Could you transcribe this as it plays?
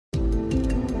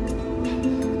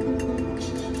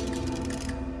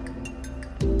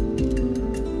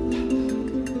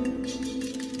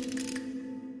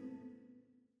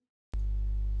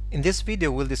In this video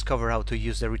we'll discover how to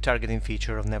use the retargeting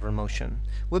feature of NevronMotion.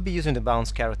 We'll be using the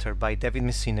bounce character by David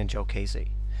Messina and Joe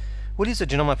Casey. We'll use a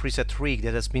Genoma Preset Rig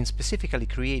that has been specifically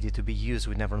created to be used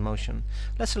with NevronMotion.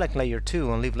 Let's select layer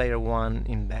 2 and leave layer 1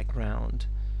 in background.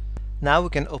 Now we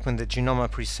can open the Genoma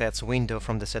Presets window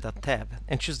from the Setup tab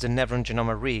and choose the Nevron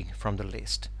Genoma Rig from the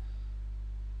list.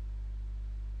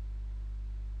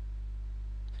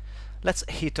 Let's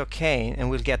hit OK and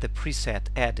we'll get the preset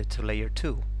added to layer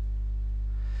 2.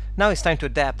 Now it's time to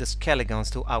adapt the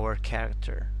skeletons to our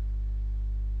character.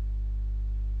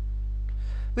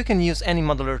 We can use any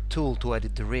modular tool to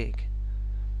edit the rig.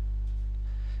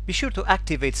 Be sure to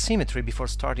activate symmetry before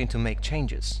starting to make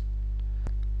changes.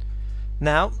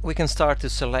 Now we can start to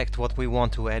select what we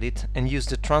want to edit and use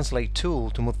the Translate tool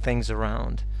to move things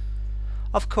around.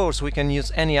 Of course, we can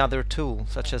use any other tool,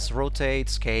 such as Rotate,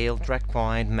 Scale, Drag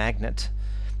Point, Magnet,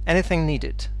 anything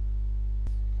needed.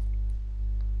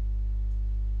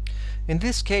 In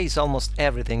this case, almost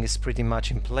everything is pretty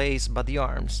much in place but the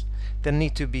arms that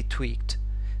need to be tweaked.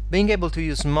 Being able to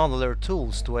use modular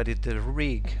tools to edit the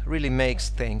rig really makes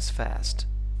things fast.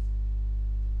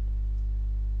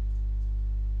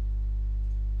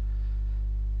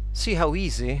 See how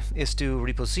easy it is to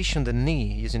reposition the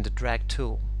knee using the drag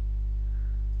tool.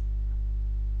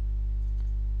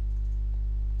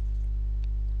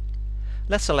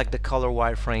 Let's select the color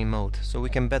wireframe mode so we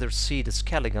can better see the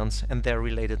skeletons and their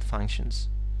related functions.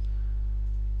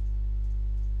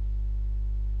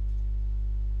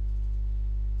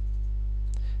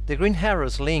 The green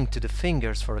arrows linked to the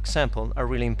fingers, for example, are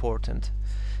really important.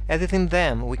 Editing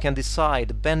them, we can decide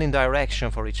the bending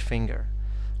direction for each finger.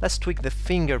 Let's tweak the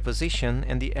finger position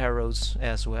and the arrows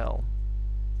as well.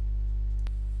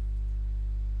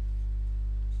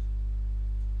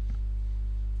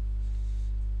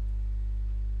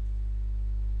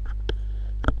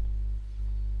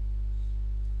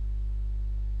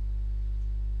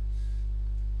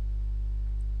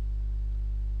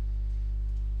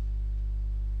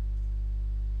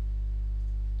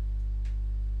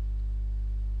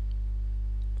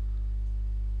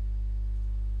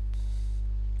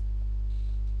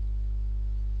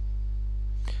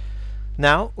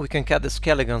 Now we can cut the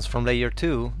skeletons from layer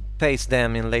 2, paste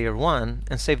them in layer 1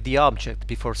 and save the object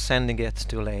before sending it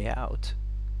to layout.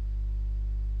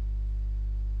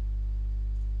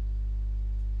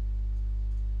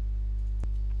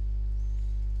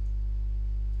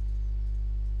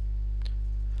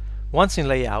 Once in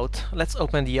layout, let's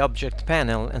open the object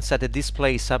panel and set the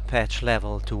display subpatch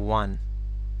level to 1.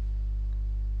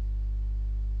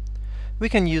 We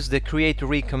can use the Create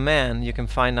Rig command you can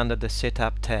find under the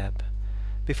Setup tab.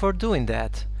 Before doing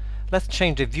that, let's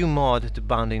change the view mode to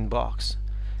bounding box.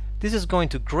 This is going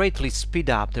to greatly speed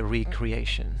up the rig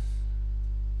creation.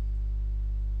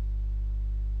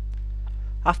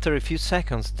 After a few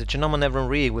seconds, the Genoma Nevron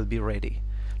rig will be ready.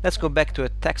 Let's go back to a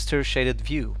texture shaded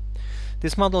view.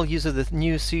 This model uses the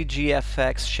new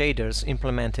CGFX shaders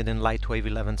implemented in LightWave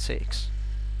 11.6.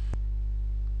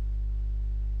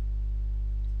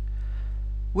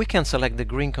 We can select the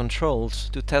green controls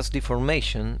to test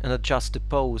deformation and adjust the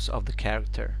pose of the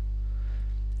character.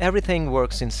 Everything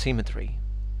works in symmetry.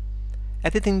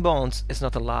 Editing bones is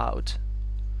not allowed.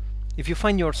 If you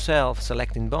find yourself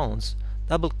selecting bones,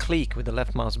 double-click with the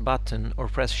left mouse button or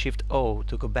press Shift-O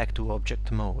to go back to object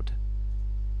mode.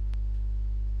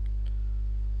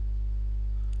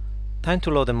 Time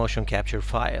to load the motion capture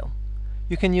file.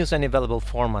 You can use any available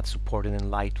format supported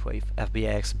in LightWave,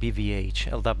 FBX, BVH,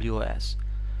 LWS.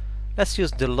 Let's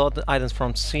use the Load Items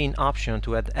from Scene option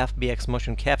to add FBX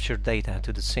motion capture data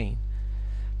to the scene.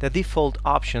 The default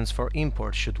options for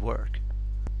import should work.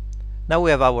 Now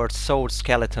we have our sword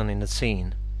skeleton in the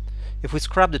scene. If we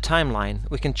scrub the timeline,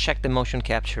 we can check the motion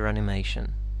capture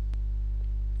animation.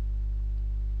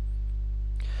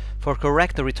 For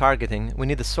correct retargeting, we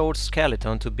need the sword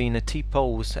skeleton to be in a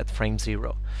T-pose at frame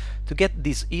 0. To get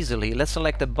this easily, let's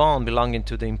select a bone belonging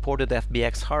to the imported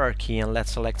FBX hierarchy and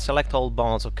let's select all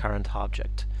bones of current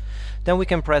object. Then we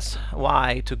can press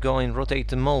Y to go in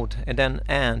rotate mode and then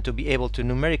N to be able to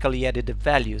numerically edit the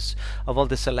values of all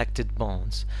the selected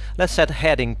bones. Let's set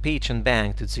heading, pitch and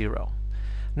bang to 0.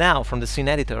 Now, from the scene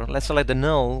editor, let's select the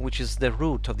null, which is the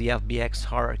root of the FBX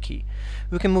hierarchy.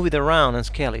 We can move it around and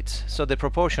scale it, so the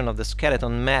proportion of the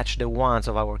skeleton match the ones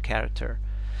of our character.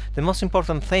 The most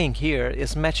important thing here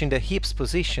is matching the hips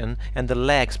position and the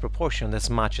legs proportion as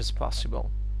much as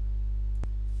possible.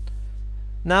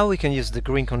 Now we can use the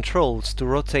green controls to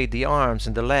rotate the arms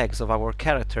and the legs of our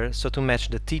character so to match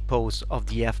the T-pose of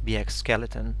the FBX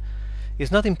skeleton.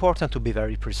 It's not important to be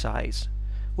very precise.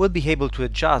 We'll be able to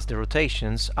adjust the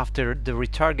rotations after the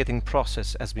retargeting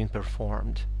process has been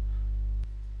performed.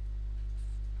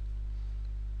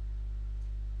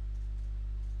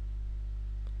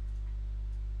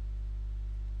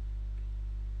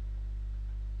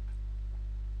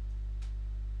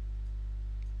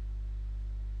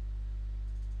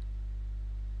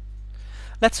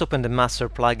 Let's open the Master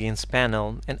Plugins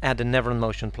panel and add the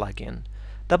NevronMotion plugin.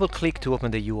 Double-click to open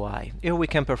the UI. Here we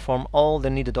can perform all the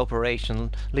needed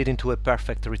operations leading to a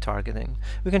perfect retargeting.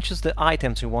 We can choose the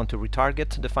items we want to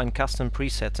retarget, define custom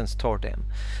presets and store them.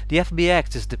 The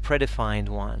FBX is the predefined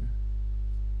one.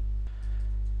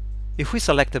 If we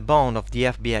select the bone of the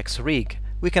FBX rig,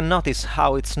 we can notice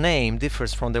how its name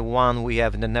differs from the one we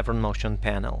have in the NevronMotion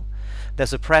panel.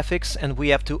 There's a prefix and we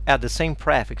have to add the same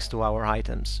prefix to our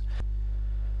items.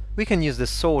 We can use the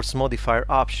source modifier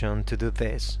option to do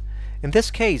this. In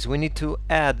this case, we need to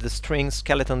add the string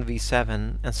skeleton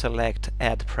v7 and select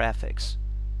Add Prefix.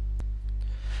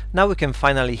 Now we can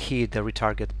finally hit the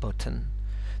Retarget button.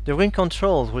 The green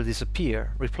controls will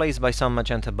disappear, replaced by some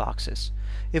magenta boxes.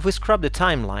 If we scrub the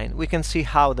timeline, we can see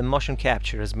how the motion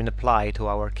capture has been applied to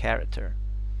our character.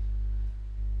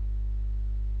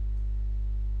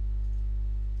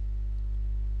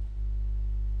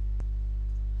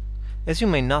 As you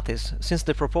may notice, since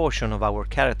the proportion of our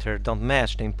character don't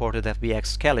match the imported FBX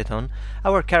skeleton,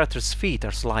 our character's feet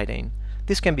are sliding.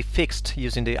 This can be fixed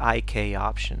using the IK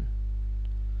option.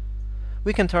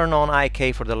 We can turn on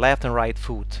IK for the left and right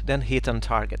foot, then hit on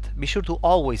target. Be sure to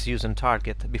always use on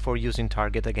target before using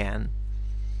target again.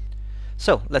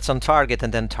 So, let's on target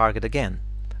and then target again.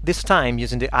 This time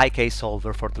using the IK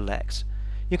solver for the legs.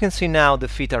 You can see now the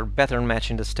feet are better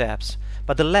matching the steps,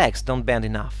 but the legs don't bend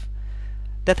enough.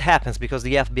 That happens because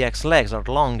the FBX legs are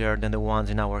longer than the ones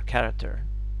in our character.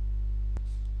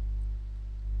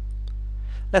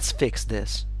 Let's fix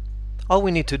this. All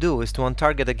we need to do is to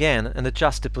untarget again and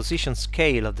adjust the position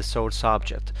scale of the source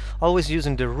object, always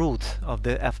using the root of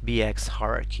the FBX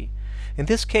hierarchy. In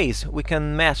this case, we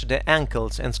can match the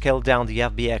ankles and scale down the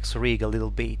FBX rig a little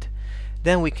bit.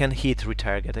 Then we can hit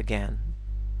retarget again.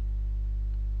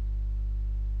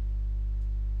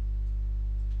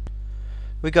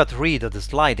 We got rid of the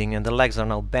sliding and the legs are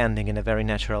now bending in a very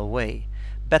natural way,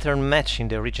 better matching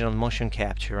the original motion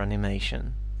capture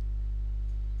animation.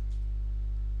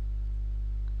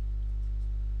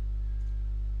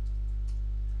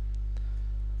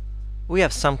 We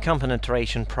have some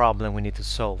compenetration problem we need to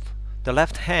solve. The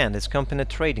left hand is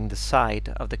compenetrating the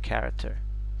side of the character.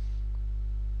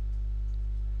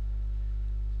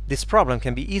 This problem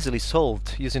can be easily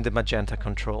solved using the magenta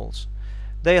controls.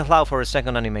 They allow for a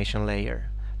second animation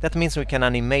layer. That means we can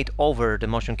animate over the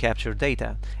motion capture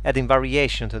data, adding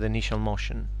variation to the initial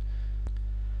motion.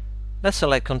 Let's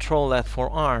select Ctrl F for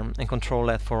arm and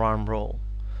Ctrl F for arm roll.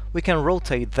 We can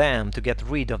rotate them to get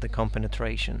rid of the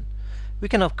compenetration. We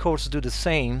can of course do the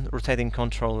same rotating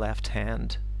Ctrl left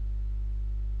hand.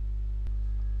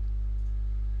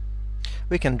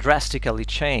 We can drastically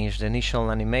change the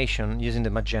initial animation using the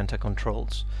magenta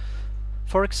controls.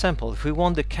 For example, if we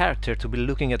want the character to be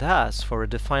looking at us for a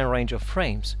defined range of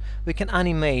frames, we can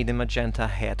animate the magenta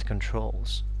head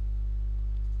controls.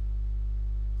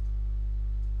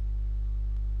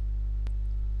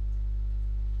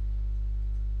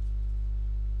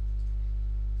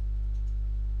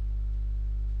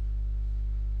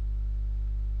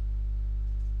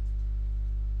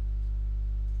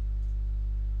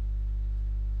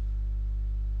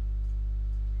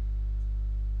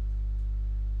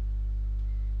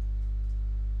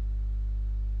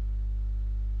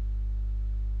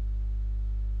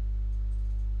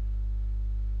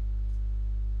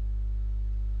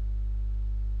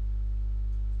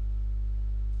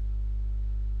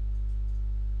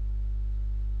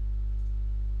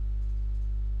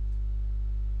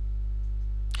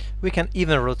 We can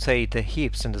even rotate the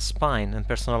hips and the spine and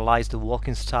personalize the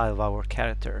walking style of our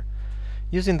character.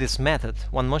 Using this method,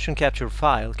 one motion capture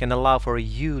file can allow for a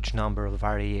huge number of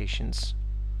variations.